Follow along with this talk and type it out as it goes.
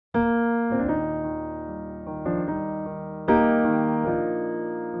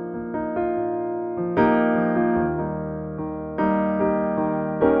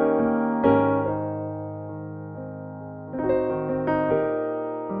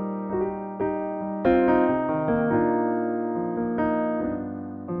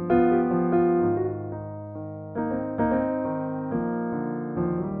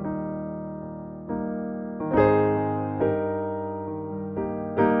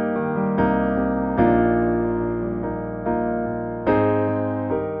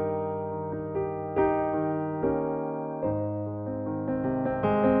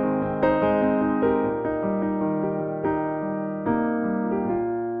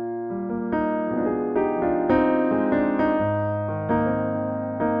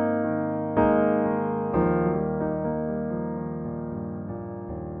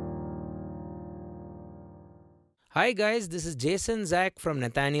Hi guys, this is Jason Zach from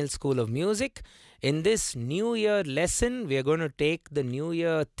Nathaniel School of Music. In this New Year lesson, we are going to take the New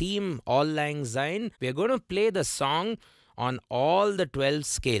Year theme, Auld Lang Syne. We are going to play the song on all the 12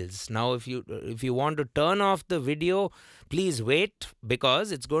 scales. Now, if you want to turn off the video, please wait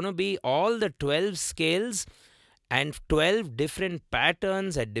because it's going to be all the 12 scales and 12 different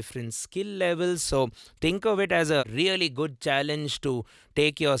patterns at different skill levels. So think of it as a really good challenge to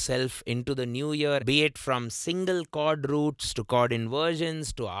take yourself into the new year, be it from single chord roots to chord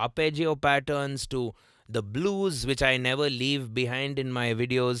inversions to arpeggio patterns to the blues, which I never leave behind in my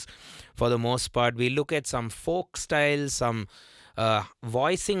videos for the most part. We look at some folk styles, some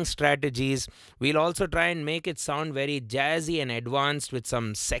voicing strategies. We'll also try and make it sound very jazzy and advanced with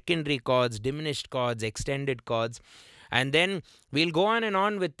some secondary chords, diminished chords, extended chords. And then we'll go on and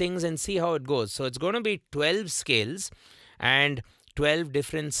on with things and see how it goes. So it's going to be 12 scales and 12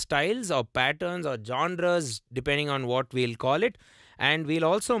 different styles or patterns or genres, depending on what we'll call it. And we'll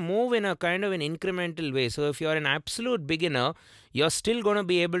also move in a kind of an incremental way. So if you're an absolute beginner, you're still going to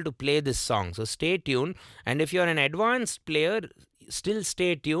be able to play this song. So stay tuned. And if you're an advanced player, still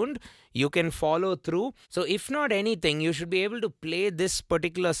stay tuned. You can follow through. So if not anything, you should be able to play this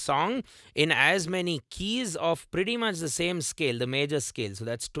particular song in as many keys of pretty much the same scale, the major scale. So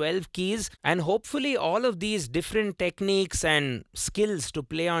that's 12 keys. And hopefully all of these different techniques and skills to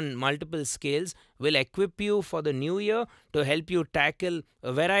play on multiple scales will equip you for the new year to help you tackle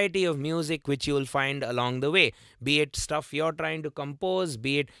a variety of music which you will find along the way, be it stuff you're trying to compose,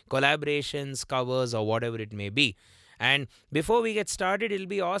 be it collaborations, covers, or whatever it may be. And before we get started, it'll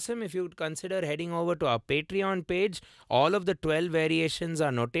be awesome if you would consider heading over to our Patreon page. All of the 12 variations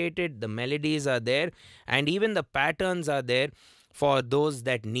are notated, the melodies are there, and even the patterns are there for those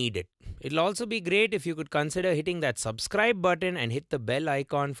that need it. It'll also be great if you could consider hitting that subscribe button and hit the bell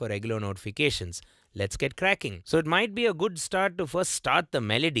icon for regular notifications. Let's get cracking. So it might be a good start to first start the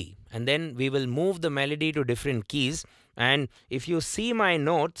melody, and then we will move the melody to different keys. And if you see my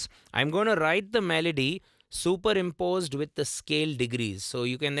notes, I'm going to write the melody superimposed with the scale degrees. So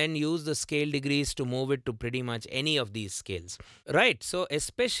you can then use the scale degrees to move it to pretty much any of these scales. Right, so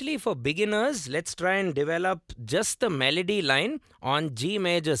especially for beginners, let's try and develop just the melody line on G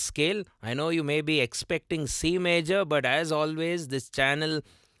major scale. I know you may be expecting C major, but as always, this channel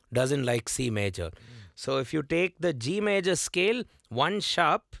doesn't like C major. So if you take the G major scale, 1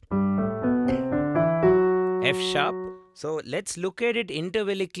 sharp, F sharp. So let's look at it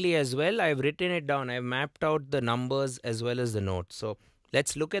intervallically as well. I've written it down. I've mapped out the numbers as well as the notes. So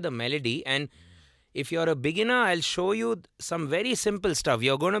let's look at the melody. And if you're a beginner, I'll show you some very simple stuff.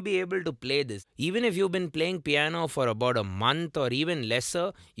 You're going to be able to play this. Even if you've been playing piano for about a month or even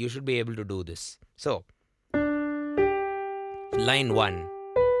lesser, you should be able to do this. So line 1.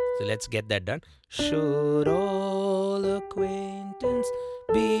 So let's get that done. Should all acquaintance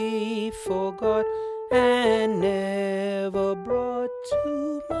be forgot and never brought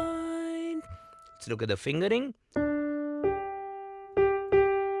to mind? Let's look at the fingering.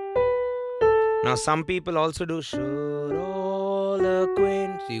 Now some people also do should all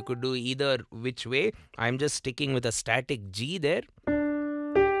acquaint. So you could do either which way. I'm just sticking with a static G there.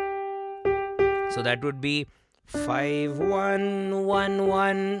 So that would be 5 1 1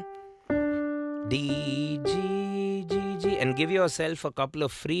 1 D G G G, and give yourself a couple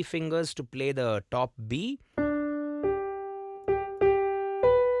of free fingers to play the top B.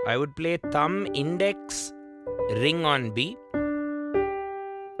 I would play thumb, index, ring on B.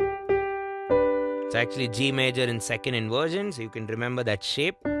 It's actually G major in second inversion, so you can remember that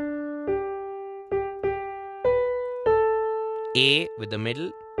shape. A with the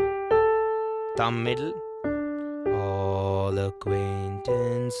middle, thumb middle. All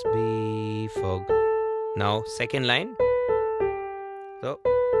acquaintance be forgot. Now second line. So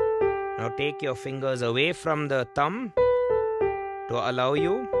now take your fingers away from the thumb to allow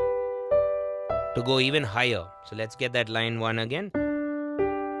you to go even higher. So let's get that line 1 again.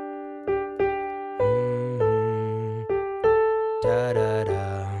 Da da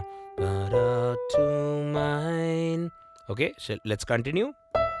da da da to mine. Okay, so let's continue.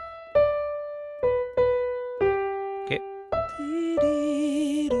 Okay.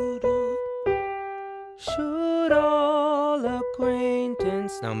 Should all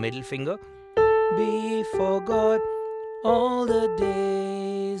acquaintance, now middle finger, be forgot all the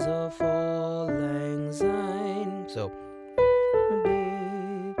days of Auld Lang Syne. So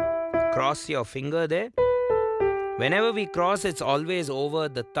cross your finger there. Whenever we cross, it's always over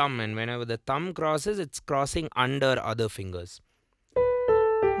the thumb, and whenever the thumb crosses, it's crossing under other fingers.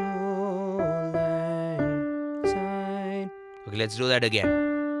 Auld Lang Syne. Okay, let's do that again.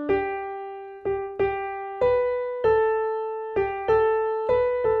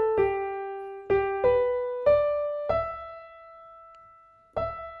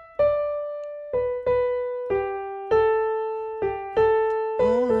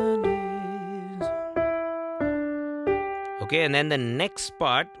 Okay, and then the next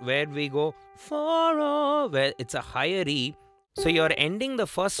part where we go for all, where it's a higher E. So you're ending the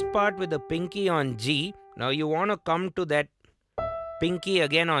first part with the pinky on G. Now you want to come to that pinky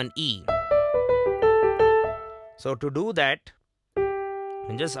again on E. So to do that,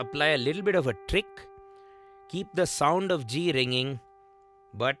 and just apply a little bit of a trick. Keep the sound of G ringing,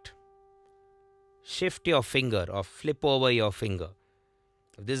 but shift your finger or flip over your finger.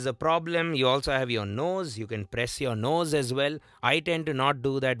 If this is a problem, you also have your nose. You can press your nose as well. I tend to not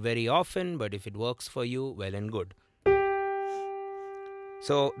do that very often, but if it works for you, well and good.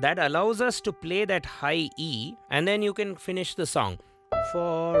 So that allows us to play that high E, and then you can finish the song.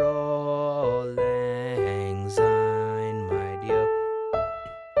 For Auld Lang Syne, my dear.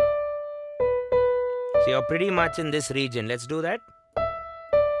 So you're pretty much in this region. Let's do that.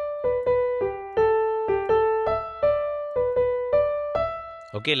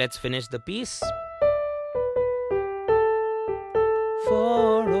 Okay, let's finish the piece.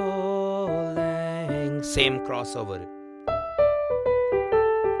 For Auld Lang. Same crossover.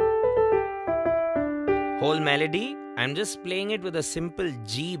 Whole melody, I'm just playing it with a simple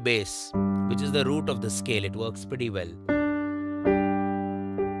G bass, which is the root of the scale. It works pretty well.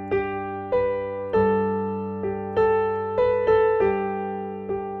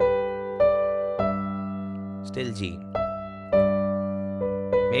 Still G.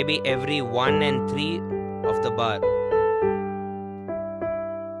 Maybe every 1 and 3 of the bar.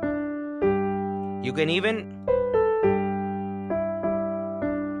 You can even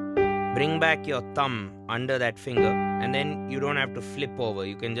bring back your thumb under that finger, and then you don't have to flip over.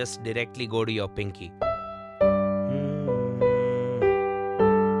 You can just directly go to your pinky.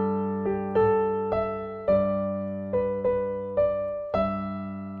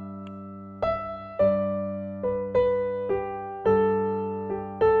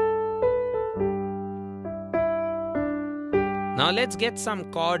 Now let's get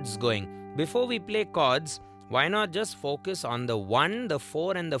some chords going. Before we play chords, why not just focus on the 1, the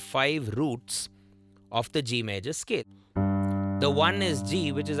 4 and the 5 roots of the G major scale. The 1 is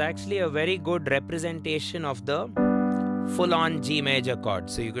G, which is actually a very good representation of the full-on G major chord.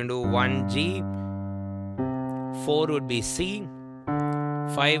 So you can do 1 G, 4 would be C,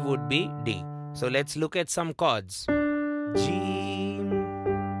 5 would be D. So let's look at some chords. G,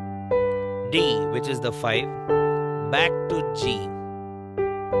 D, which is the 5, back to G.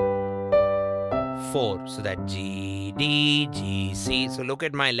 4, so that G, D, G, C. So look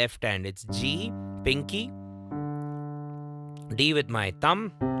at my left hand. It's G, pinky, D with my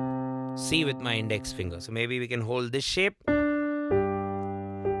thumb, C with my index finger. So maybe we can hold this shape.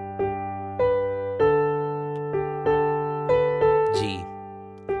 G,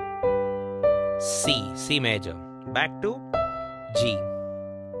 C, C major, back to G,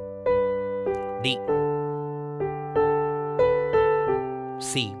 D,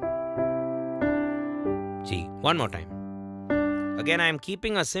 C, G. One more time. Again, I am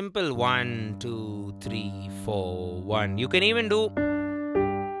keeping a simple 1, 2, 3, 4, 1. You can even do,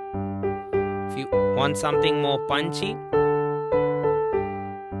 if you want something more punchy,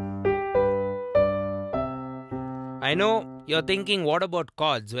 I know you're thinking, what about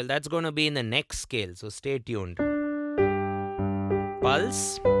chords? Well, that's going to be in the next scale, so stay tuned.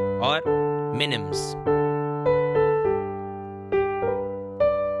 Pulse or minims.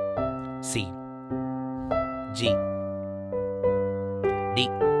 C, G, D,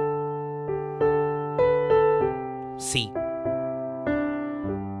 C.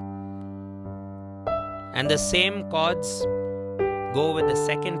 And the same chords go with the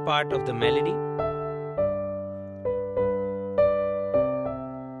second part of the melody.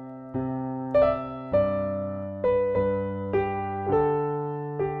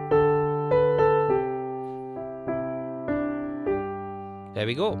 There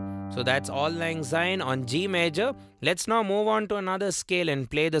we go. So that's Auld Lang Syne on G major. Let's now move on to another scale and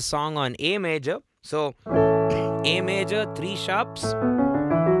play the song on A major. So A major, 3 sharps,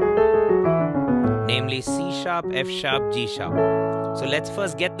 namely C sharp, F sharp, G sharp. So let's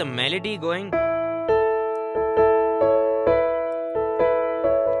first get the melody going.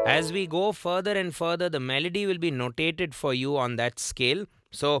 As we go further and further, the melody will be notated for you on that scale.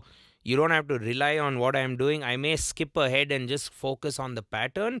 So you don't have to rely on what I'm doing. I may skip ahead and just focus on the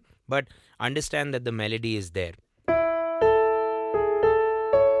pattern, but understand that the melody is there.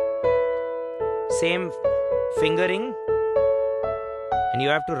 Same fingering, and you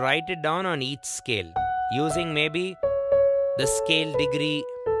have to write it down on each scale using maybe the scale degree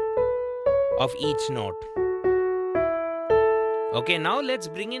of each note. Okay, now let's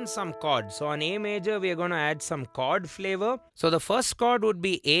bring in some chords. So on A major, we are going to add some chord flavor. So the first chord would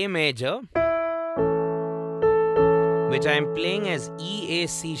be A major. which I am playing as E, A,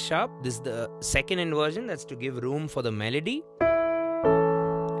 C sharp. This is the second inversion, that's to give room for the melody.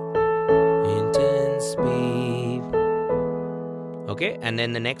 Intense B. Okay, and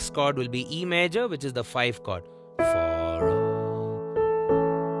then the next chord will be E major, which is the 5 chord. For all.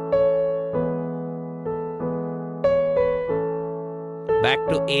 Back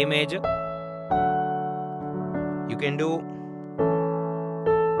to A major. You can do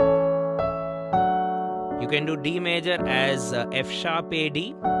D major as F sharp A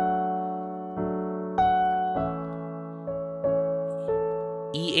D,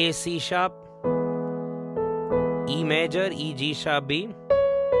 E A C sharp, E major, E G sharp B.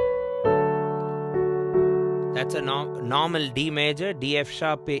 That's a normal D major, D F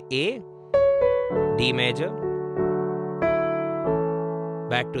sharp A, D major,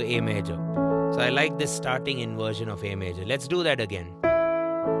 back to A major. So I like this starting inversion of A major. Let's do that again.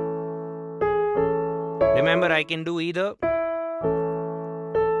 Remember, I can do either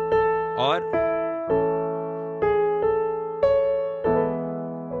or.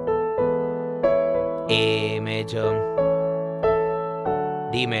 A major,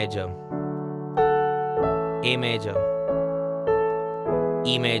 D major, A major,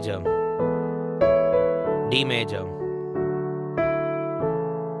 E major, D major.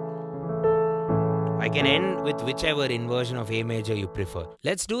 I can end with whichever inversion of A major you prefer.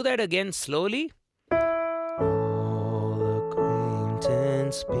 Let's do that again slowly. All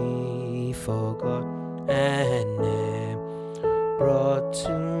acquaintance be forgot and ne'er brought to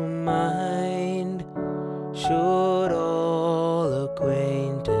mind. Should all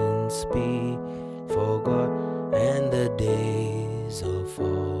acquaintance be forgot and the days of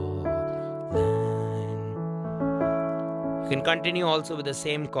Auld Lang. You can continue also with the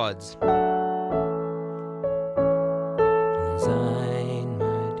same chords. Syne,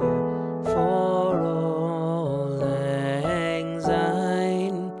 my dear, for Auld Lang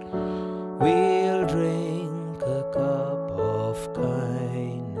Syne, we'll drink a cup of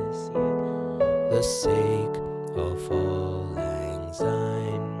kindness, yet the sake of Auld Lang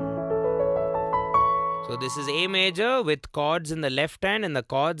Syne. So this is A major with chords in the left hand, and the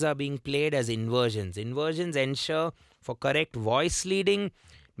chords are being played as inversions. Inversions ensure for correct voice leading,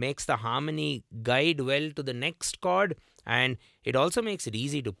 makes the harmony guide well to the next chord, and it also makes it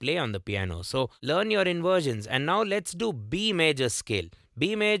easy to play on the piano. So learn your inversions. And now let's do B major scale.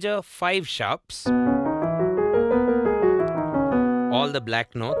 B major, 5 sharps. All the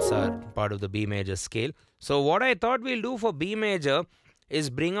black notes are part of the B major scale. So what I thought we'll do for B major is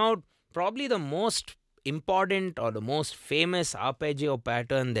bring out probably the most important or the most famous arpeggio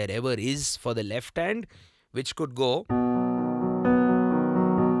pattern there ever is for the left hand, which could go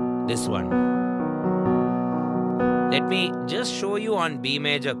this one. Let me just show you on B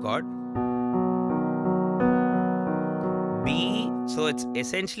major chord. B, so it's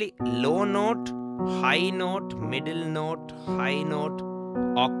essentially low note, high note, middle note, high note,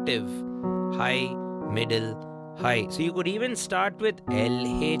 octave, high, middle, high. So you could even start with L,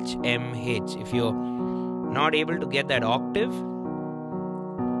 H, M, H. If you're not able to get that octave,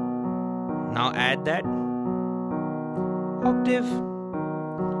 now add that octave,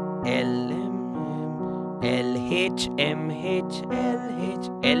 L, M, L, H, M, H, L, H,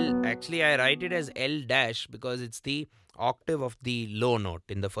 L. Actually, I write it as L dash because it's the octave of the low note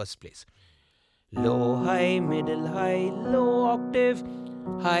in the first place. Low, high, middle, high, low octave,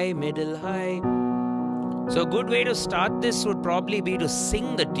 high, middle, high. So a good way to start this would probably be to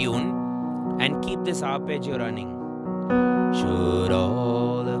sing the tune and keep this arpeggio running. Should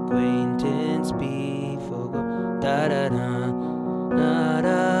all acquaintance be forgot, da da da, da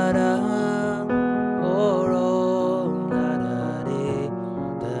da da.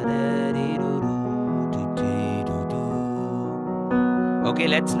 Okay,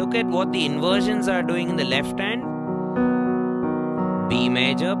 let's look at what the inversions are doing in the left hand. B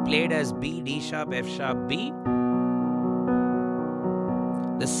major played as B, D sharp, F sharp, B.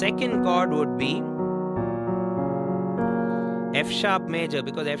 The second chord would be F sharp major,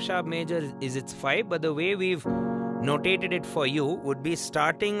 because F sharp major is its 5, but the way we've notated it for you would be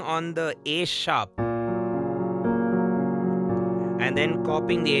starting on the A sharp and then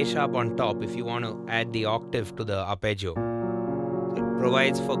copying the A sharp on top if you want to add the octave to the arpeggio. It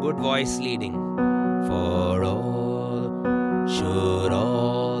provides for good voice leading. For all, should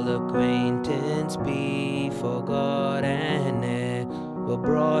all acquaintance be forgot and never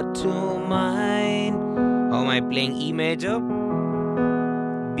brought to mind. How am I playing E major?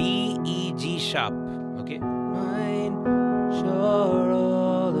 B, E, G sharp. Okay. Mind, sure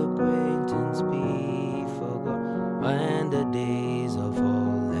all acquaintance be forgot and the days of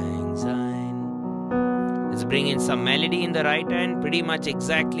Auld Lang Syne. Let's bring in some melody in the right hand, pretty much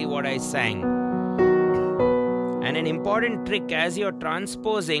exactly what I sang. And an important trick as you're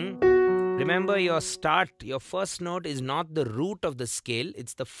transposing, remember your first note is not the root of the scale,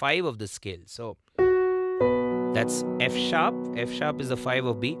 it's the 5 of the scale. So that's F sharp. F sharp is the 5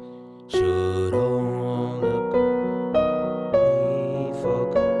 of B. Should all look me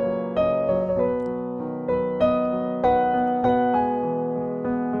for.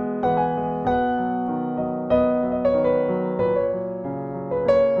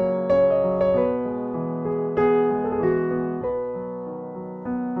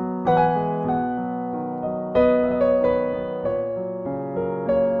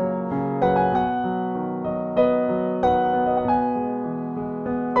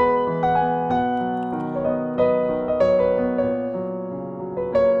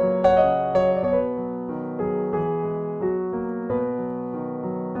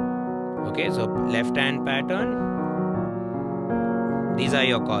 Okay, so left hand pattern. These are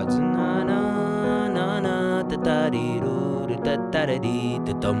your chords. So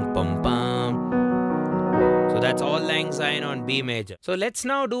that's Auld Lang Syne on B major. So let's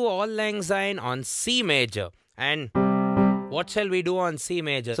now do Auld Lang Syne on C major. And what shall we do on C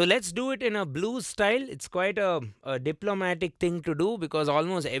major? So let's do it in a blues style. It's quite a diplomatic thing to do because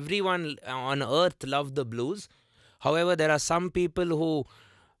almost everyone on earth loves the blues. However, there are some people who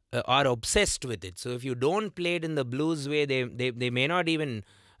are obsessed with it. So if you don't play it in the blues way, they may not even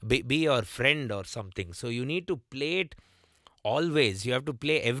be your friend or something. So you need to play it always. You have to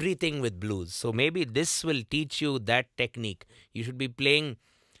play everything with blues. So maybe this will teach you that technique. You should be playing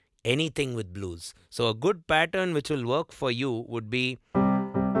anything with blues. So a good pattern which will work for you would be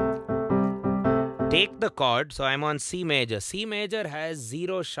take the chord. So I'm on C major. C major has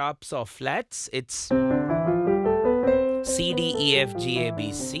 0 sharps or flats. It's C, D, E, F, G, A,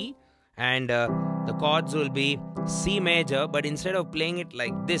 B, C, and the chords will be C major, but instead of playing it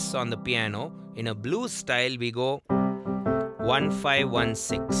like this on the piano, in a blues style, we go 1, 5, 1,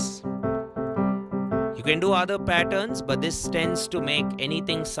 6. You can do other patterns, but this tends to make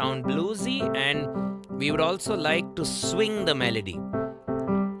anything sound bluesy, and we would also like to swing the melody.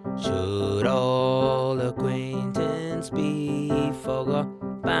 Should all acquaintance be forgot?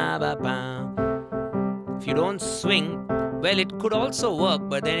 Ba, ba, ba. If you don't swing, well, it could also work,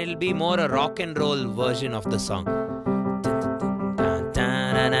 but then it'll be more a rock and roll version of the song.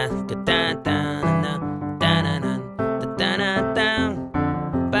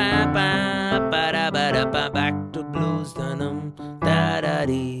 Back to blues.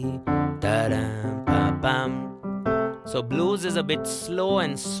 So blues is a bit slow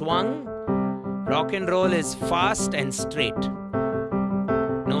and swung. Rock and roll is fast and straight.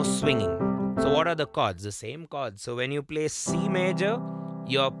 No swinging. So what are the chords? The same chords. So when you play C major,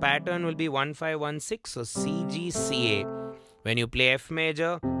 your pattern will be 1, 5, 1, 6. So C, G, C, A. When you play F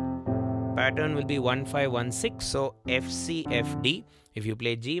major, pattern will be 1, 5, 1, 6. So F, C, F, D. If you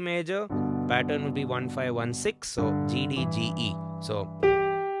play G major, pattern will be 1, 5, 1, 6. So G, D, G, E. So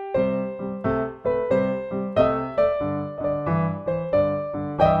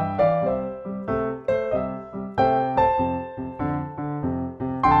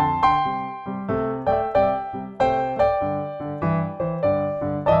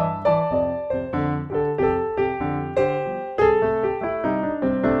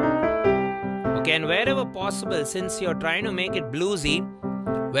and wherever possible, since you're trying to make it bluesy,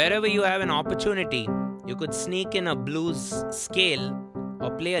 wherever you have an opportunity, you could sneak in a blues scale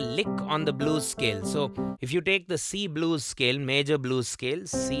or play a lick on the blues scale. So if you take the C blues scale, major blues scale,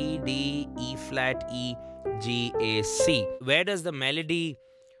 C, D, E flat, E, G, A, C, where does the melody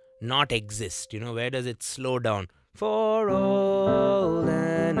not exist? You know, where does it slow down? For all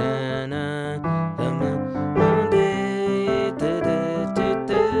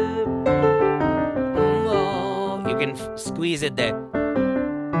you can squeeze it there.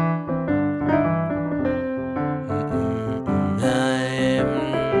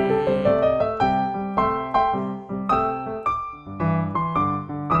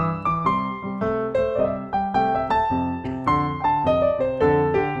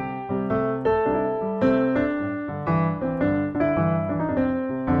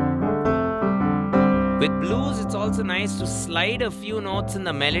 With blues, it's also nice to slide a few notes in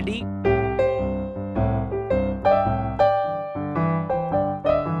the melody.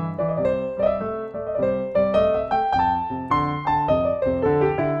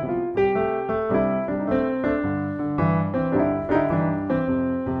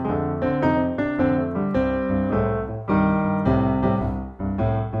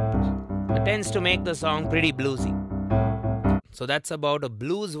 It tends to make the song pretty bluesy. So that's about a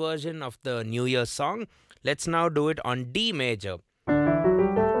blues version of the New Year song. Let's now do it on D major.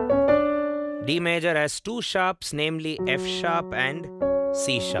 D major has two sharps, namely F sharp and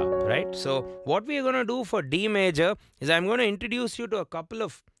C sharp, right? So what we are going to do for D major is I'm going to introduce you to a couple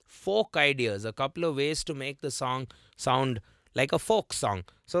of folk ideas, a couple of ways to make the song sound like a folk song.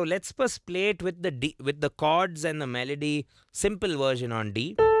 So let's first play it with the chords and the melody, simple version on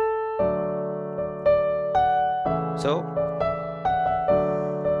D. So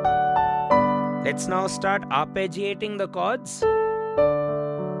let's now start arpeggiating the chords.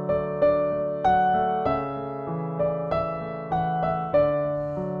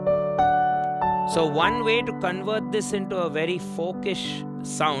 So one way to convert this into a very folkish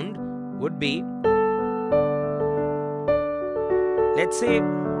sound would be, let's say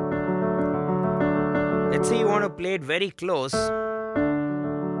you want to play it very close.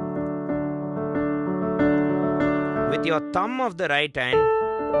 With your thumb of the right hand,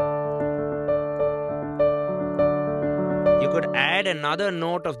 you could add another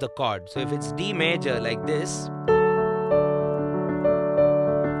note of the chord. So if it's D major like this,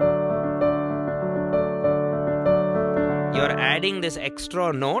 you're adding this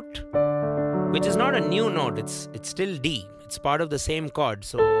extra note, which is not a new note, it's still D. It's part of the same chord.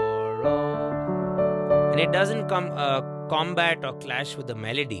 So, and it doesn't combat or clash with the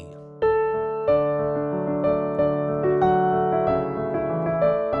melody.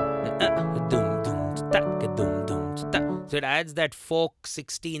 So it adds that folk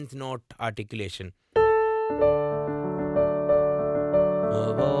 16th note articulation.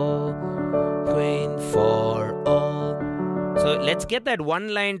 So let's get that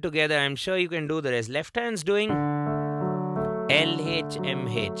one line together. I'm sure you can do the rest. Left hand's doing L, H, M,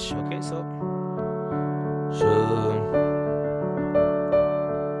 H. Okay, so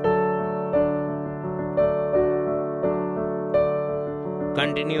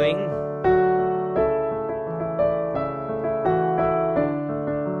continuing.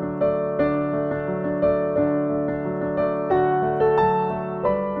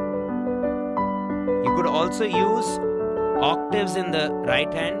 You could also use octaves in the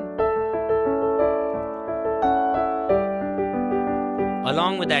right hand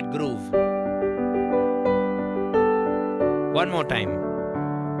along with that groove. One more time.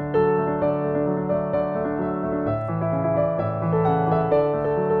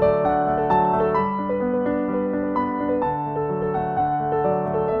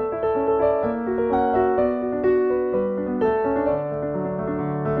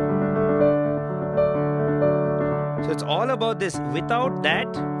 So it's all about this. Without that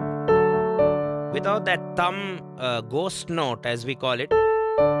thumb ghost note, as we call it,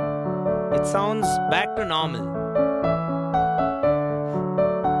 it sounds back to normal.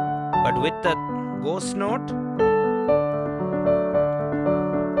 But with the ghost note,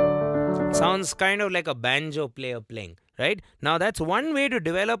 it sounds kind of like a banjo player playing, right? Now that's one way to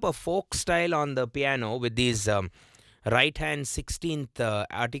develop a folk style on the piano with these right hand 16th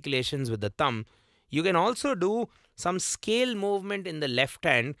articulations with the thumb. You can also do some scale movement in the left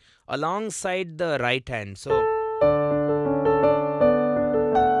hand alongside the right hand. So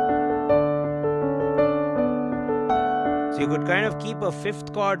you could kind of keep a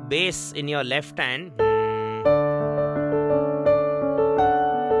fifth chord bass in your left hand.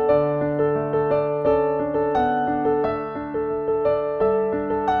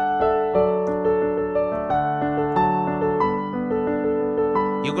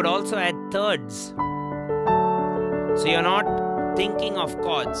 You could also add thirds. So you're not thinking of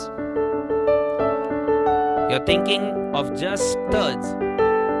chords. You're thinking of just thirds.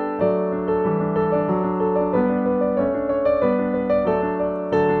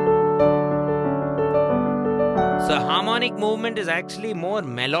 So harmonic movement is actually more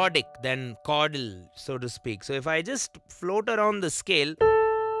melodic than chordal, so to speak. So if I just float around the scale,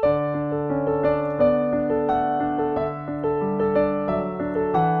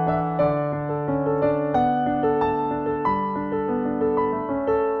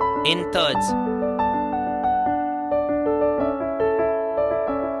 in thirds.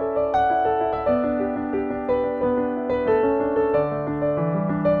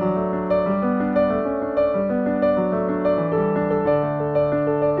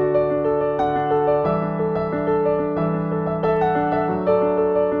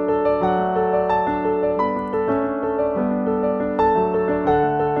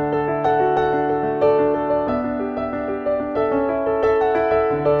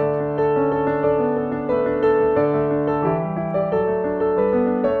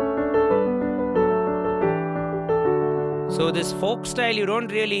 So this folk style, you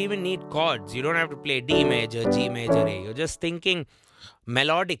don't really even need chords. You don't have to play D major, G major, A. You're just thinking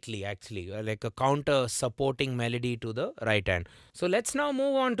melodically, actually, like a counter supporting melody to the right hand. So let's now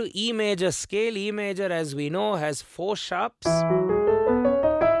move on to E major scale. E major, as we know, has 4 sharps: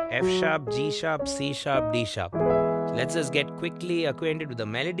 F sharp, G sharp, C sharp, D sharp. So let's just get quickly acquainted with the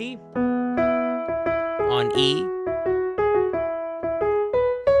melody on E.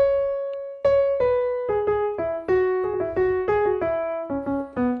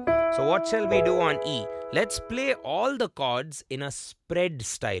 So what shall we do on E? Let's play all the chords in a spread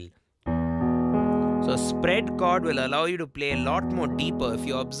style. So spread chord will allow you to play a lot more deeper. If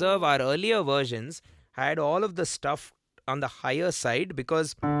you observe, our earlier versions had all of the stuff on the higher side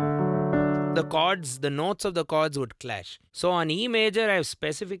because the chords, the notes of the chords would clash. So on E major, I've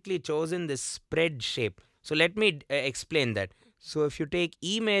specifically chosen this spread shape. So let me explain that. So if you take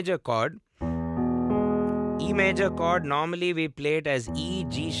E major chord normally we play it as E,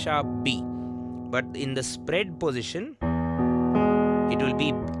 G sharp, B. But in the spread position, it will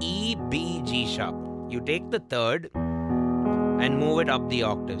be E, B, G sharp. You take the third and move it up the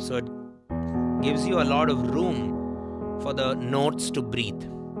octave. So it gives you a lot of room for the notes to breathe.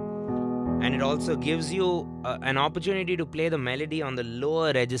 And it also gives you an opportunity to play the melody on the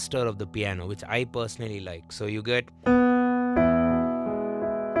lower register of the piano, which I personally like. So you get...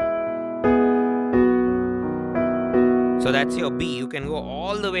 So that's your B. You can go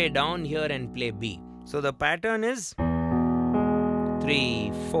all the way down here and play B. So the pattern is 3,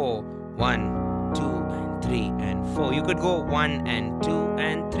 4, 1, 2, and 3, and 4. You could go 1 and 2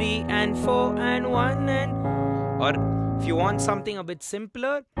 and 3 and 4 and 1 and... Or if you want something a bit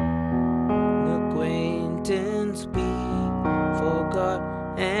simpler, acquaintance be forgot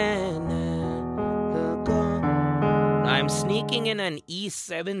and the God. I'm sneaking in an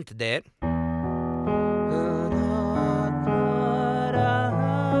E7th there.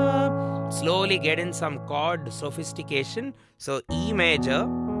 Slowly get in some chord sophistication. So E major,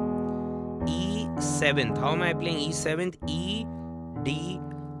 E7th. How am I playing E7th? E, D,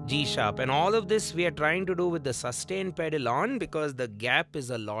 G sharp. And all of this we are trying to do with the sustain pedal on because the gap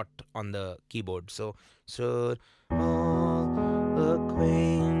is a lot on the keyboard. So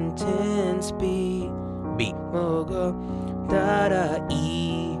acquaintance be B. Da da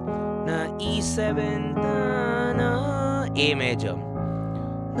E, na E7, na na A major.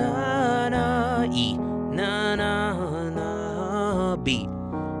 Na na E, na na na B,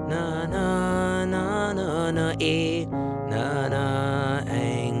 na na na na na A, na na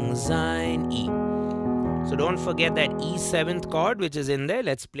Auld Syne E. So don't forget that E7th chord which is in there.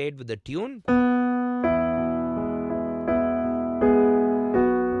 Let's play it with the tune.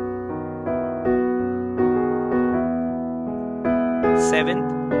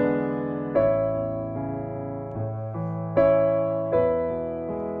 Seventh.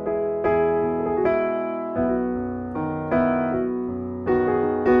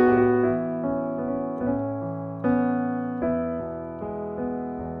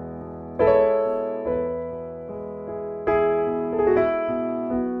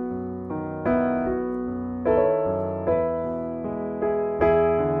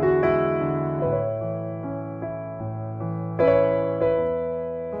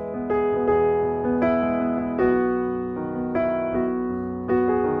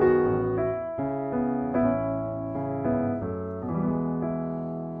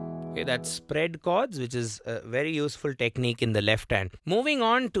 That's spread chords, which is a very useful technique in the left hand. Moving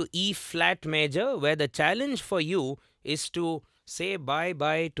on to E flat major, where the challenge for you is to say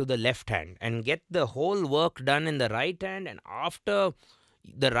bye-bye to the left hand and get the whole work done in the right hand. And after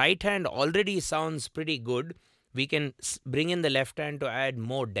the right hand already sounds pretty good, we can bring in the left hand to add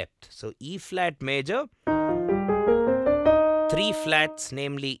more depth. So E flat major, 3 flats,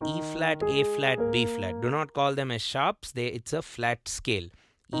 namely E flat, A flat, B flat. Do not call them as sharps. It's a flat scale.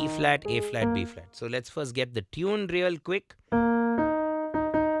 E flat, A flat, B flat. So let's first get the tune real quick.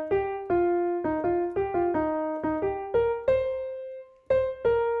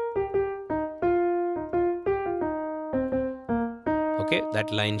 Okay,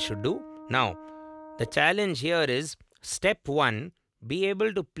 that line should do. Now, the challenge here is step 1, be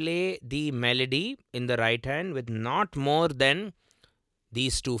able to play the melody in the right hand with not more than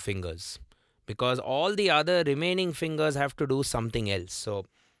these 2 fingers. Because all the other remaining fingers have to do something else. So,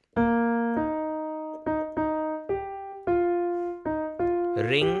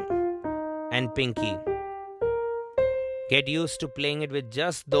 ring and pinky. Get used to playing it with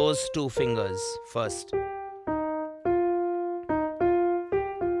just those 2 fingers first.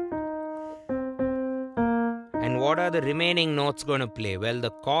 And what are the remaining notes going to play? Well,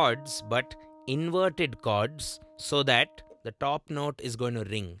 the chords, but inverted chords, so that the top note is going to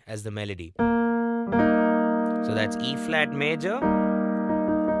ring as the melody. So that's E flat major,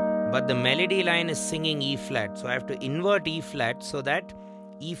 but the melody line is singing E flat. So I have to invert E flat so that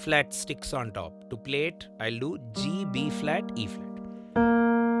E flat sticks on top. To play it, I'll do G, B flat, E flat.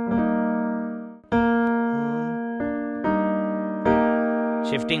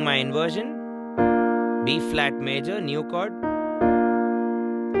 Shifting my inversion, B flat major, new chord.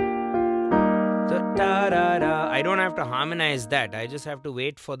 So ta-da-da. I don't have to harmonize that. I just have to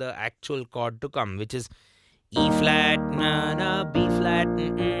wait for the actual chord to come, which is E flat, na na, B flat,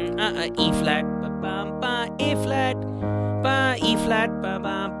 E flat, ba ba ba, A flat, ba E flat, ba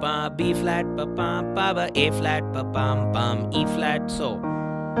ba ba, B flat, ba ba ba, ba A flat, ba bam bam, E flat. So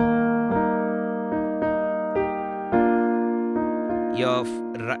your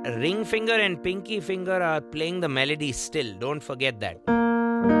ring finger and pinky finger are playing the melody still. Don't forget that.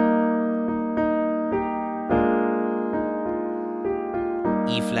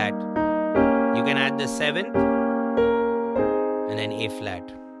 E flat. You can add the 7th and then A flat,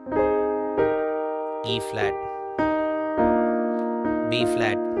 E flat, B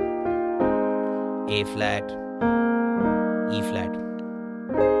flat, A flat, E flat.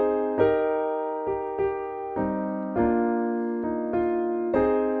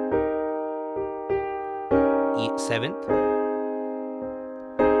 E 7th.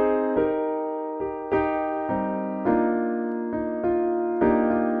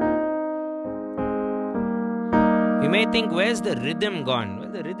 You may think, where's the rhythm gone? Well,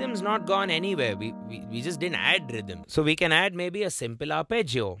 the rhythm's not gone anywhere. We just didn't add rhythm. So we can add maybe a simple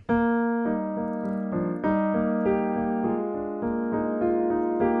arpeggio.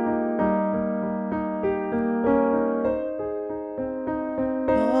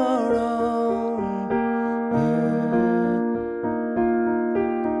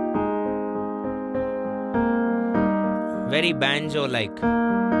 Very banjo-like.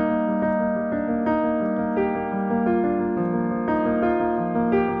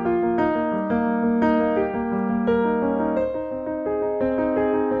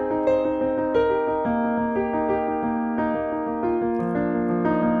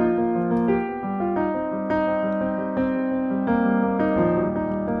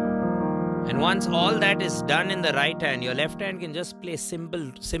 And once all that is done in the right hand, your left hand can just play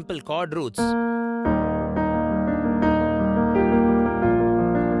simple chord roots.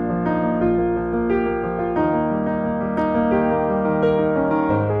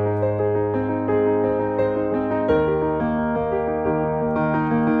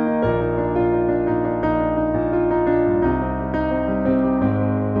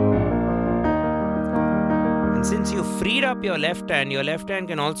 Since you freed up your left hand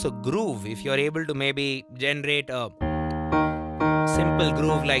can also groove. If you're able to maybe generate a simple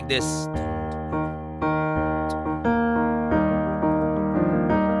groove like this.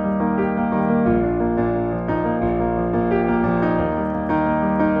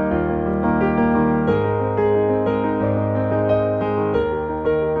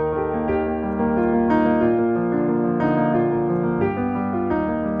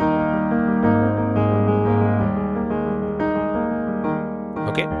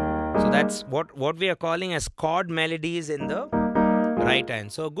 Okay, so that's what we are calling as chord melodies in the right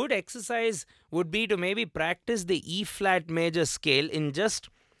hand. So a good exercise would be to maybe practice the E flat major scale in just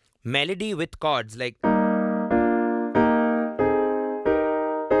melody with chords, like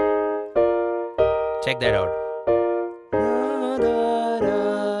check that out.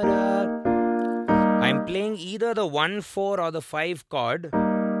 I'm playing either the 1-4 or the 5 chord,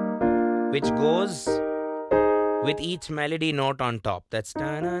 which goes with each melody note on top. That's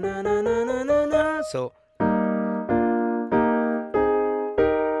na na na na na na na na. So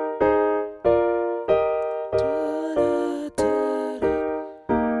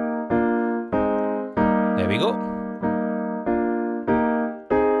there we go.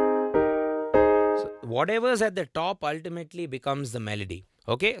 So whatever's at the top ultimately becomes the melody.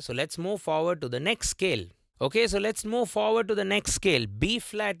 Okay, so let's move forward to the next scale. Okay, so let's move forward to the next scale. B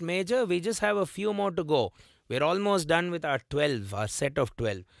flat major. We just have a few more to go. We're almost done with our 12, our set of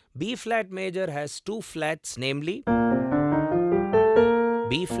 12. B flat major has 2 flats, namely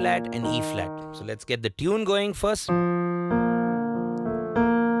B flat and E flat. So let's get the tune going first.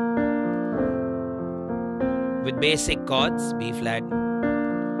 With basic chords, B flat,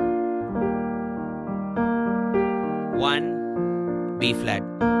 1, B flat,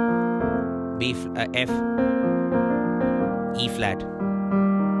 F, E flat,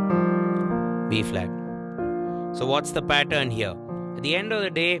 B flat. So what's the pattern here? At the end of the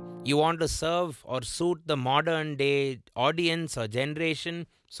day, you want to serve or suit the modern day audience or generation.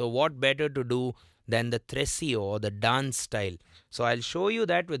 So what better to do than the Tresillo or the dance style. So I'll show you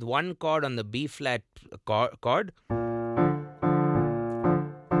that with one chord on the B flat chord.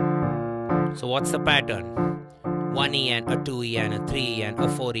 So what's the pattern? 1E and a 2E and a 3E and a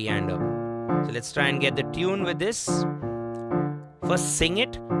 4E and a. So let's try and get the tune with this. First sing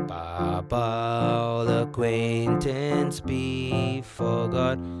it. Papa, all acquaintance be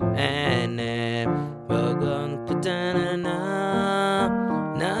forgot and never gone to na na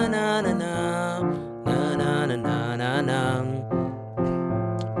na na na na na na na na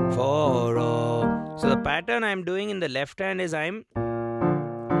for all. So the pattern I'm doing in the left hand is I'm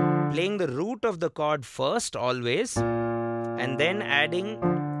playing the root of the chord first always, and then adding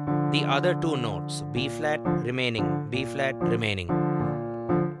the other two notes, B flat remaining, B flat remaining.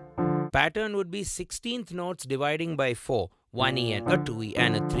 Pattern would be 16th notes dividing by 4, 1E and a 2E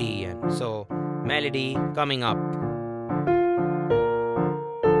and a 3E and. So melody coming up.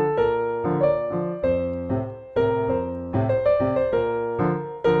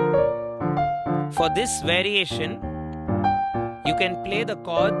 For this variation, you can play the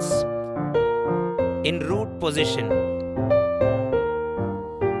chords in root position.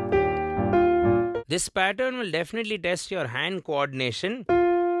 This pattern will definitely test your hand coordination.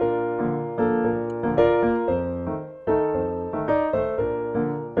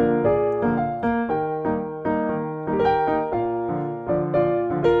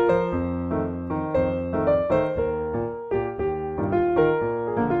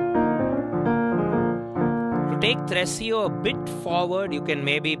 To take Tresillo a bit forward, you can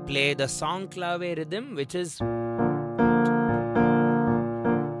maybe play the song clave rhythm, which is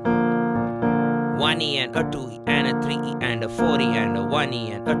 1E and a 2E and a 3E and a 4E and a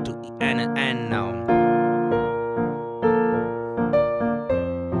 1E and a 2E and now.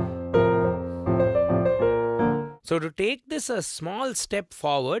 So to take this a small step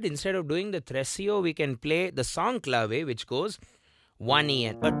forward, instead of doing the Tresillo, we can play the song clave, which goes 1E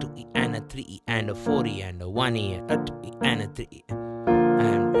and a 2E and a 3E and a 4E and a 1E and a 2E and a 3E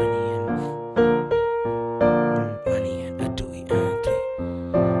and 1E and 1E and a 2E and a 3,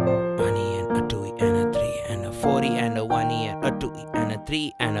 1E and a 2E and a 3 and a 4E and a 1E and a 2E and a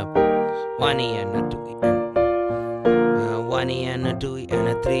 3 and a 1E and a 2E and 1E and a 2E and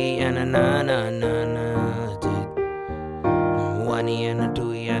a 3 and a na na na na. 1E and a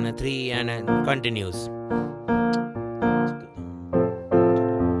 2E and a 3 and a continues.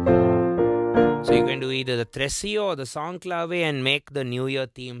 So you can do either the Tresillo or the song clave and make the New Year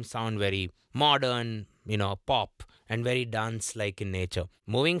theme sound very modern, pop and very dance-like in nature.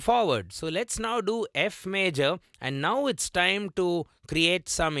 Moving forward, so let's now do F major, and now it's time to create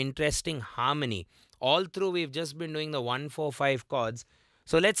some interesting harmony. All through we've just been doing the 1, 4, 5 chords.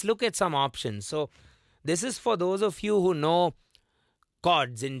 So let's look at some options. So this is for those of you who know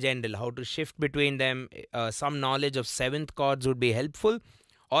chords in general, how to shift between them. Some knowledge of 7th chords would be helpful.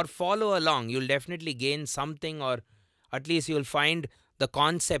 Or follow along, you'll definitely gain something, or at least you'll find the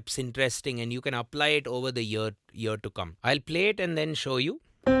concepts interesting and you can apply it over the year to come. I'll play it and then show you.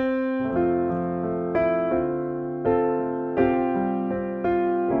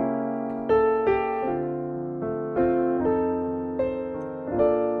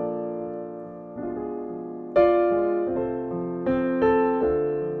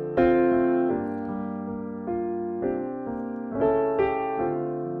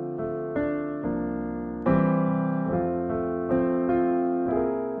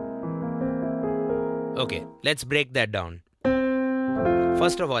 Okay, let's break that down.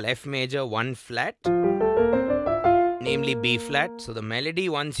 First of all, F major 1 flat, namely B flat. So the melody,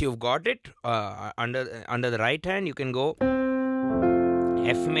 once you've got it under the right hand, you can go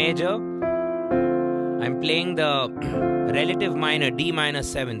F major. I'm playing the relative minor D minor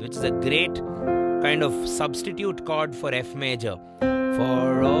 7th, which is a great kind of substitute chord for F major.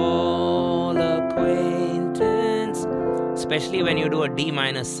 For all acquaintance, especially when you do a D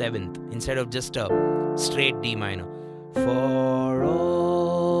minor 7th instead of just a straight D minor. For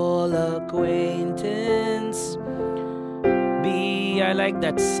all acquaintance B. I like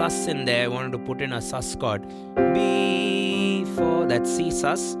that sus in there. I wanted to put in a sus chord. B for that C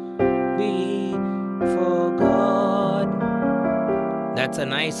sus. B for God. That's a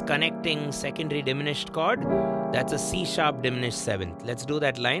nice connecting secondary diminished chord. That's a C sharp diminished 7th. Let's do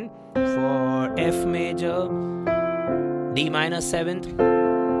that line. For F major D minor 7th,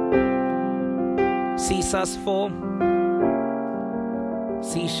 C sus 4,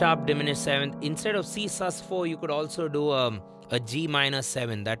 C sharp diminished 7th. Instead of C sus 4, you could also do a G minor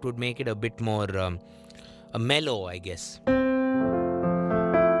 7. That would make it a bit more a mellow, I guess.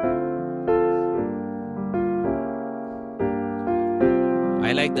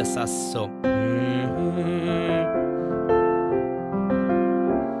 I like the sus, so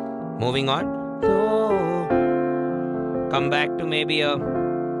Moving on. Come back to maybe a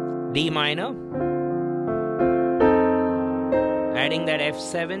D minor. Adding that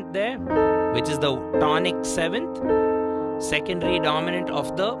F7th there, which is the tonic 7th, secondary dominant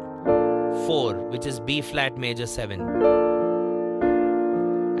of the 4, which is B flat major 7.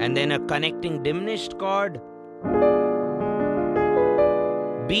 And then a connecting diminished chord,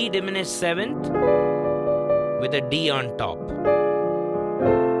 B diminished 7th with a D on top.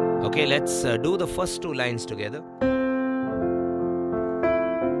 Okay, let's do the first two lines together.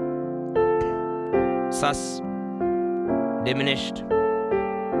 Sus, diminished,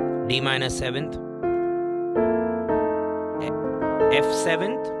 D minor 7th,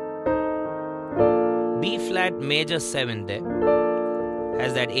 F7th, B flat major 7th there,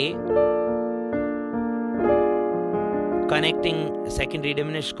 has that A, connecting secondary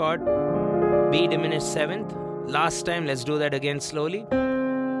diminished chord, B diminished 7th, last time let's do that again slowly,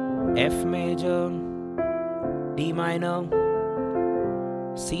 F major, D minor,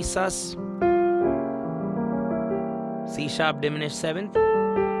 C sus, C sharp diminished 7th,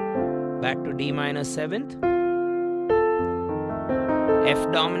 back to D minor 7th,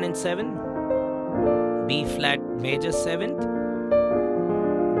 F dominant 7, B flat major 7th,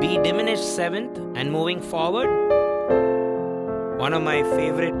 B diminished 7th, and moving forward, one of my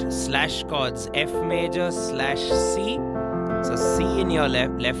favorite slash chords, F major slash C, so C in your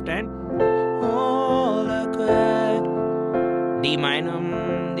left hand, D minor,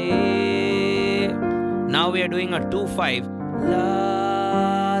 D. Now we are doing a 2-5.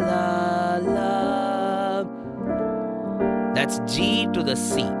 La, la, la. That's G to the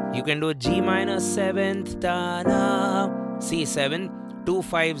C. You can do G minor 7th, da, na, C 7.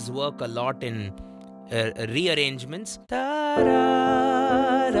 2-5s work a lot in rearrangements. Da,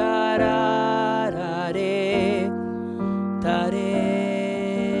 da, da, da, da, de, da, de.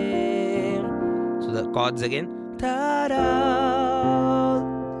 So the chords again. Da, da.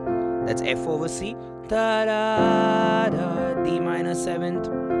 That's F over C. Da, da, da, D minor 7th,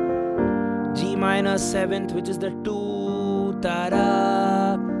 G minor 7th, which is the 2, da,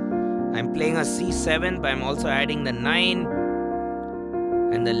 da. I'm playing a C7, but I'm also adding the 9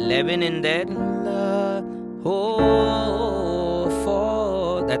 and the 11 in there. La, oh,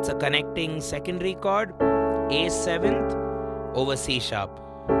 4. That's a connecting secondary chord, A7th over C sharp.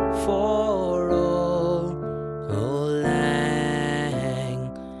 For all, Auld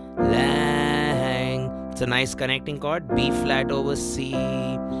Lang, Lang. It's a nice connecting chord, B flat over C.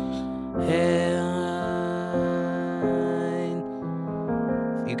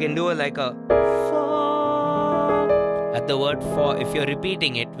 You can do it like a for at the word for. If you're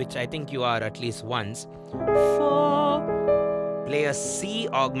repeating it, which I think you are at least once, for, play a C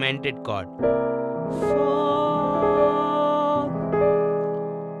augmented chord. For,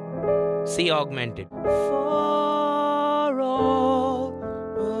 C augmented. For all,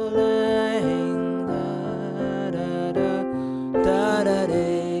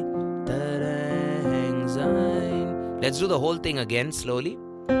 let's do the whole thing again slowly.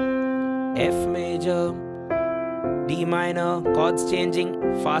 F major, D minor, chords changing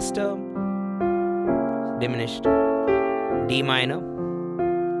faster, diminished, D minor,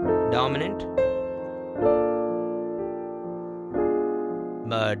 dominant,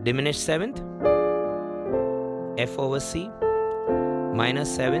 diminished 7th, F over C, minor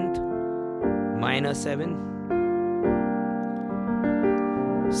 7th, minor 7,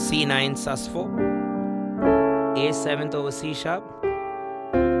 C9 sus4, A7th over C sharp,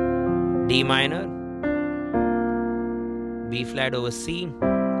 D minor, B flat over C,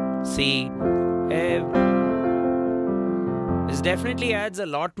 C, F. This definitely adds a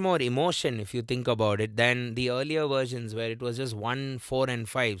lot more emotion if you think about it than the earlier versions where it was just 1, 4 and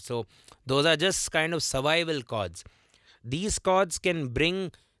 5. So those are just kind of survival chords. These chords can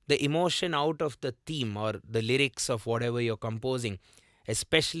bring the emotion out of the theme or the lyrics of whatever you're composing,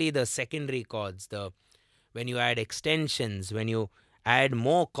 especially the secondary chords, when you add extensions, when you add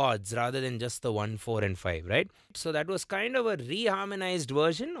more chords rather than just the 1, 4 and 5, right? So that was kind of a reharmonized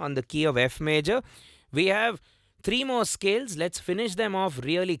version on the key of F major. We have 3 more scales. Let's finish them off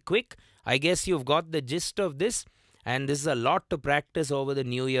really quick. I guess you've got the gist of this, and this is a lot to practice over the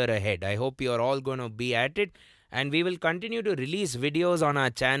new year ahead. I hope you're all going to be at it, and we will continue to release videos on our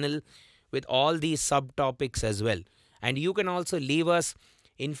channel with all these subtopics as well. And you can also leave us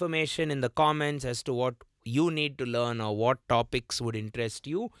information in the comments as to what you need to learn or what topics would interest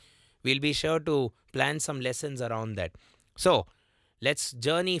you. We'll be sure to plan some lessons around that. So let's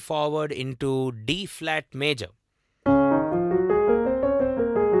journey forward into D flat major.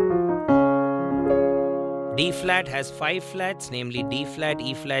 D flat has 5 flats, namely D flat,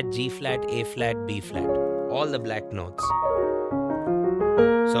 E flat, G flat, A flat, B flat. All the black notes.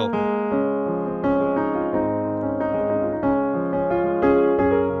 So,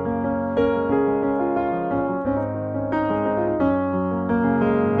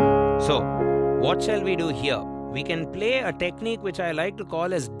 what shall we do here? We can play a technique which I like to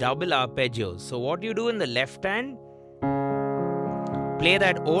call as double arpeggios. So, what you do in the left hand, play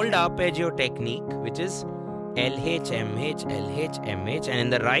that old arpeggio technique, which is LH, MH, LH, MH, and in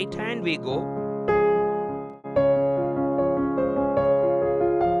the right hand we go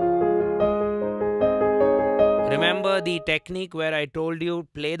remember the technique where I told you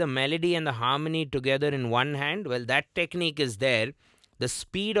play the melody and the harmony together in one hand? Well, that technique is there. The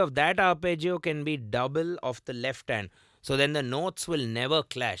speed of that arpeggio can be double of the left hand. So then the notes will never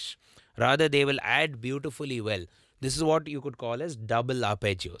clash. Rather, they will add beautifully well. This is what you could call as double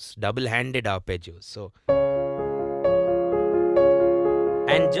arpeggios, double-handed arpeggios. So,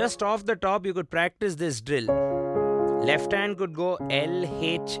 and just off the top, you could practice this drill. Left hand could go L,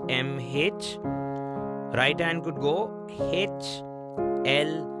 H, M, H. Right hand could go H,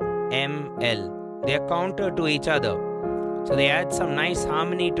 L, M, L. They are counter to each other. So they add some nice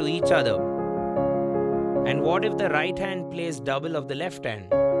harmony to each other. And what if the right hand plays double of the left hand?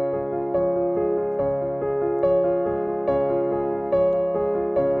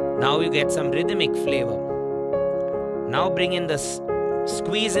 Now you get some rhythmic flavor. Now bring in the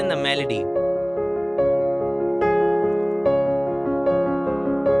squeeze in the melody.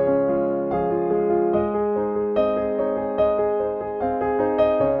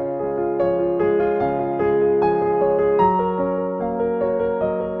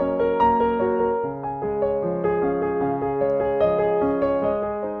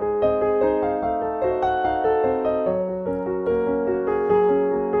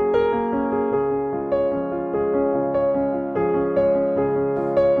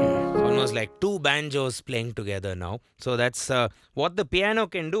 Like two banjos playing together now. So that's what the piano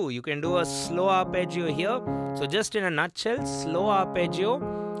can do. You can do a slow arpeggio here. So just in a nutshell, slow arpeggio,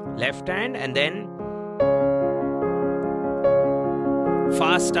 left hand, and then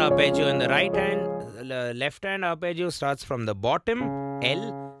fast arpeggio in the right hand. Left hand arpeggio starts from the bottom,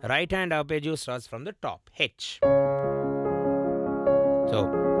 L. Right hand arpeggio starts from the top, H.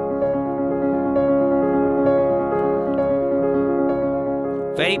 So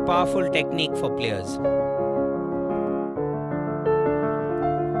very powerful technique for players.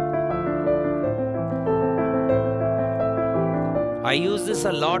 I use this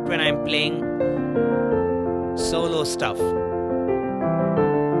a lot when I'm playing solo stuff.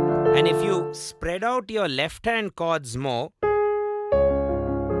 And if you spread out your left hand chords more,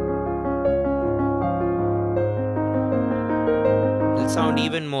 it'll sound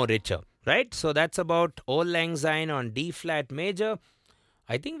even more richer, right? So that's about Auld Lang Syne on D flat major.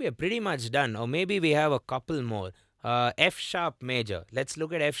 I think we are pretty much done, or maybe we have a couple more. F sharp major. Let's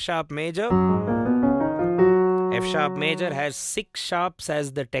look at F sharp major. F sharp major has 6 sharps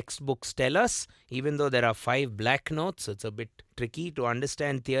as the textbooks tell us, even though there are 5 black notes. It's a bit tricky to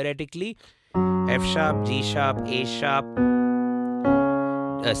understand theoretically. F sharp, G sharp, A sharp,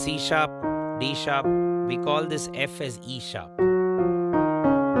 C sharp, D sharp. We call this F as E sharp.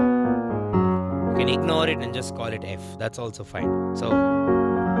 You can ignore it and just call it F. That's also fine.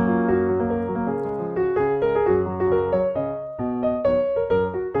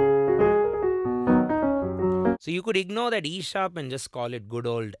 So you could ignore that E sharp and just call it good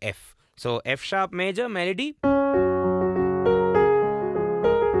old F. So F sharp major melody.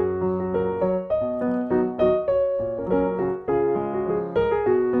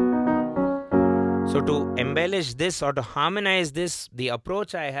 So to embellish this or to harmonize this, the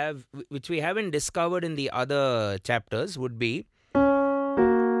approach I have, which we haven't discovered in the other chapters, would be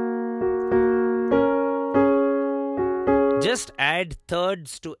just add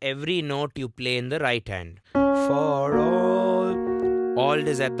thirds to every note you play in the right hand. For all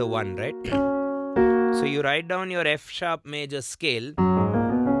is at the 1, right? So you write down your F sharp major scale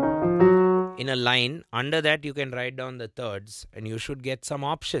in a line. Under that you can write down the thirds, and you should get some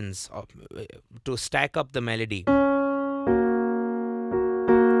options to stack up the melody.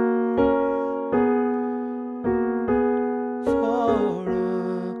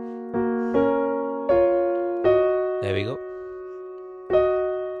 There we go.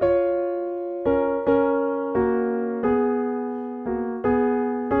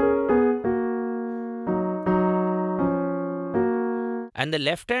 And the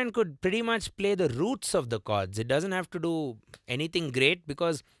left hand could pretty much play the roots of the chords. It doesn't have to do anything great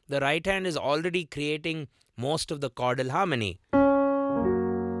because the right hand is already creating most of the chordal harmony.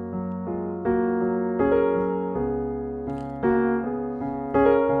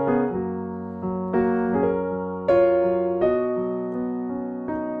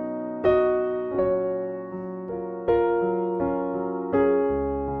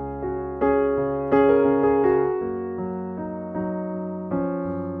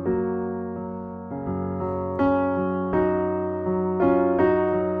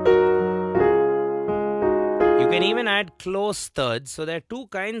 even add close thirds. So there are two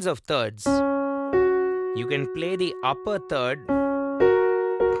kinds of thirds. You can play the upper third,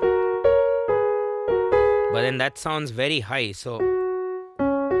 but then that sounds very high. So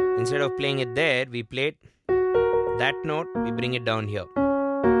instead of playing it there, we play it that note, we bring it down here.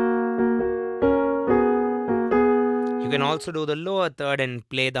 You can also do the lower third and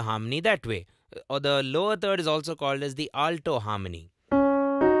play the harmony that way. Or the lower third is also called as the alto harmony.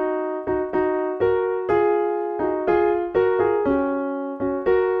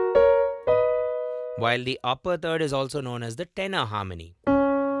 While the upper third is also known as the tenor harmony,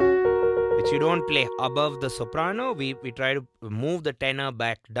 which you don't play above the soprano. We try to move the tenor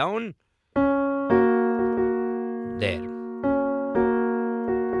back down. There.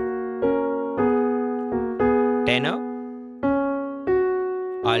 Tenor,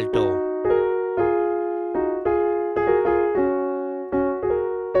 alto.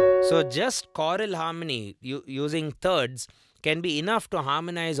 So just choral harmony using thirds can be enough to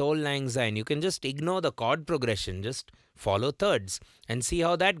harmonize Auld Lang Syne. You can just ignore the chord progression, just follow thirds and see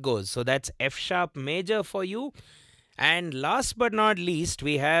how that goes. So that's F sharp major for you. And last but not least,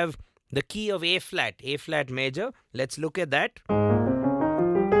 we have the key of A flat major. Let's look at that.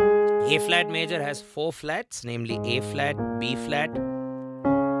 A flat major has 4 flats, namely A flat, B flat,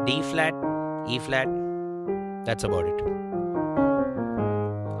 D flat, E flat. That's about it.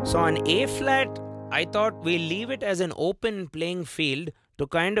 So on A flat, I thought we'll leave it as an open playing field to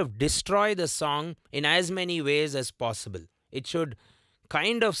kind of destroy the song in as many ways as possible. It should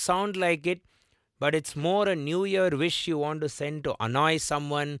kind of sound like it, but it's more a New Year wish you want to send to annoy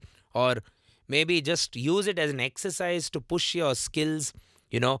someone, or maybe just use it as an exercise to push your skills,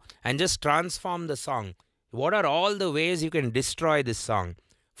 you know, and just transform the song. What are all the ways you can destroy this song?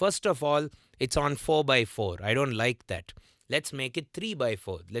 First of all, it's on 4/4. I don't like that. Let's make it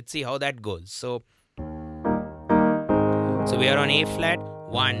 3/4. Let's see how that goes. So we are on A flat,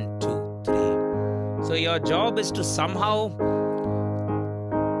 1, 2, 3. So your job is to somehow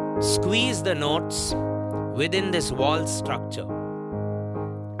squeeze the notes within this waltz structure.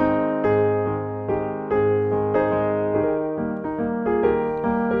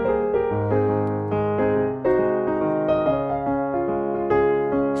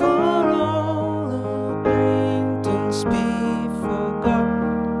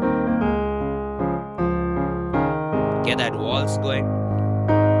 Get that waltz going.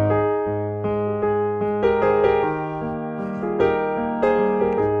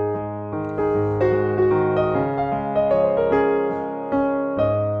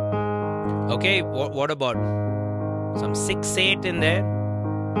 Okay, what about some 6/8 in there?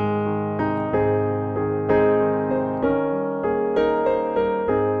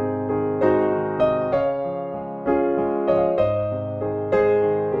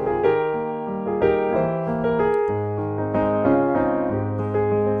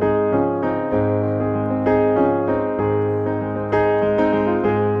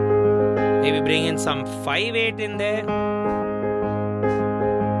 Maybe bring in some 5/8 in there.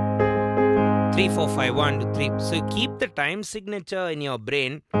 3, 4, 5, 1, 2, 3. So you keep the time signature in your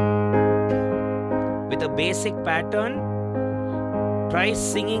brain with a basic pattern. Try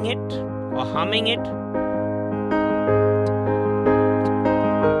singing it or humming it.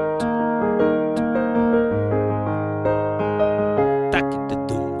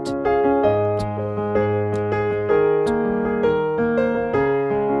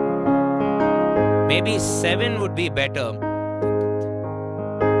 Maybe 7 would be better.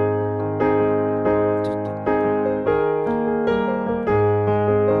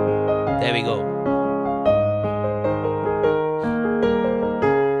 There we go.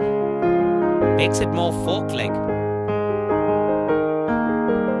 Makes it more folk-like.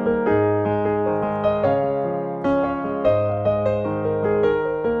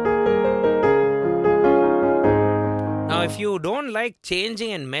 Now, if you don't like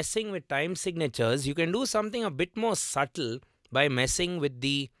changing and messing with time signatures, you can do something a bit more subtle by messing with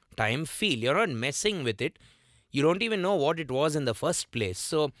the time feel. You're not messing with it. You don't even know what it was in the first place.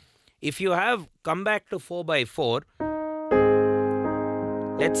 So, if you have come back to 4/4,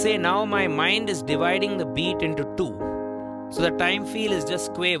 let's say now my mind is dividing the beat into 2. So the time feel is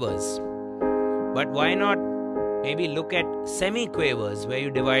just quavers. But why not maybe look at semi-quavers where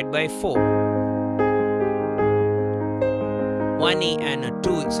you divide by 4. 1 E and a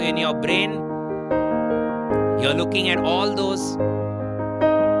 2. So in your brain, you're looking at all those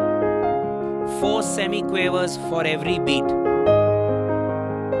 4 semi-quavers for every beat.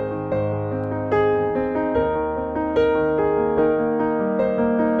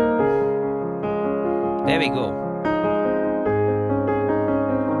 There we go.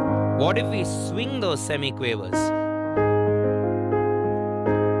 What if we swing those semi-quavers?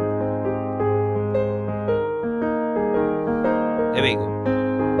 Here we go.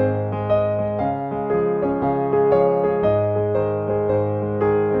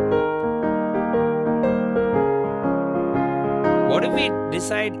 What if we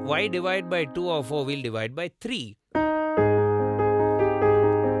decide why divide by 2 or 4? We'll divide by 3.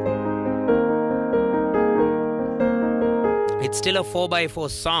 It's still a 4 by 4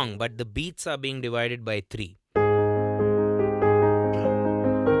 song, but the beats are being divided by 3.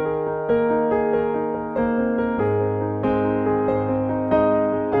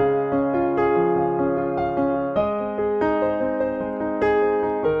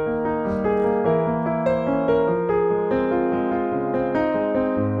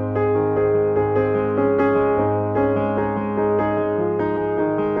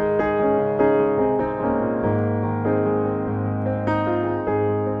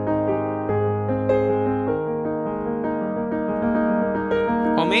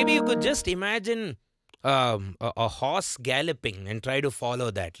 Or maybe you could just imagine a horse galloping and try to follow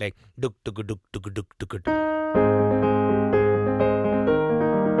that, like duk duk duk duk duk duk duk.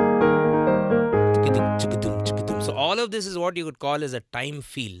 So all of this is what you could call as a time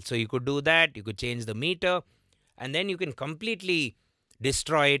feel. So you could do that, you could change the meter, and then you can completely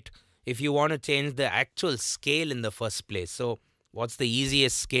destroy it if you want to change the actual scale in the first place. So what's the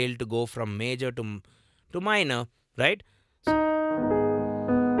easiest scale to go from major to minor, right?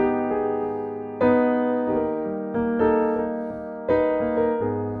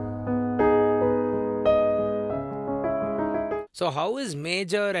 So how is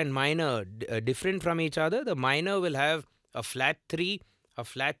major and minor different from each other? The minor will have a flat 3, a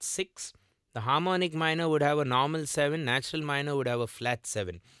flat 6. The harmonic minor would have a normal 7. Natural minor would have a flat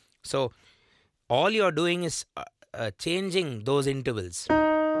 7. So all you're doing is changing those intervals.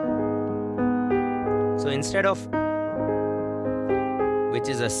 So instead of, which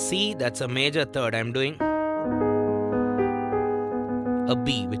is a C, that's a major third, I'm doing a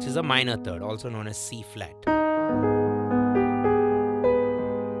B, which is a minor third, also known as C flat.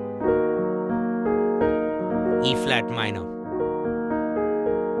 E flat minor.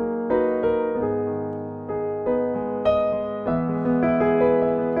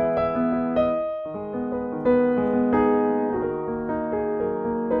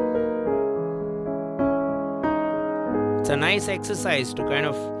 It's a nice exercise to kind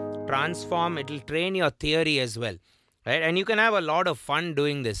of transform. It'll train your theory as well, right? And you can have a lot of fun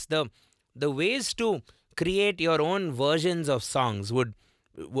doing this. The ways to create your own versions of songs would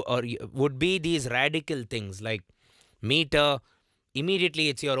be these radical things like meter, immediately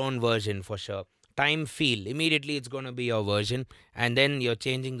it's your own version for sure. Time feel, immediately it's going to be your version, and then you're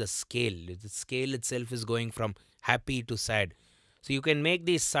changing the scale. The scale itself is going from happy to sad. So you can make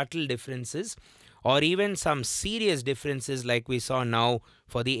these subtle differences or even some serious differences like we saw now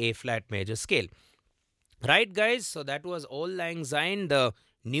for the A flat major scale. Right guys, so that was Auld Lang Syne, the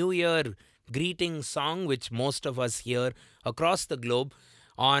New Year greeting song which most of us hear across the globe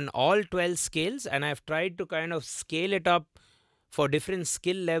on all 12 scales, and I've tried to kind of scale it up for different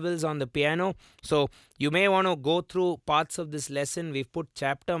skill levels on the piano. So you may want to go through parts of this lesson. We've put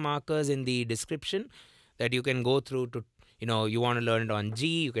chapter markers in the description that you can go through to, you want to learn it on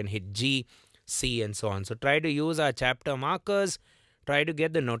G, you can hit G, C and so on. So try to use our chapter markers, try to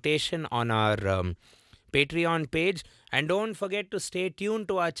get the notation on our Patreon page, and don't forget to stay tuned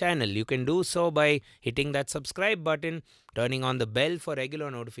to our channel. You can do so by hitting that subscribe button, turning on the bell for regular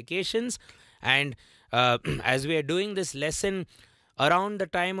notifications, and as we are doing this lesson around the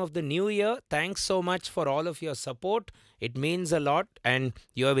time of the new year, thanks so much for all of your support. It means a lot, and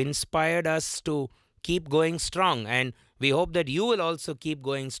you have inspired us to keep going strong, and we hope that you will also keep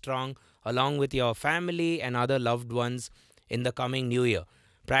going strong along with your family and other loved ones in the coming new year.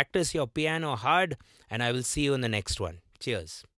 Practice your piano hard, and I will see you in the next one. Cheers.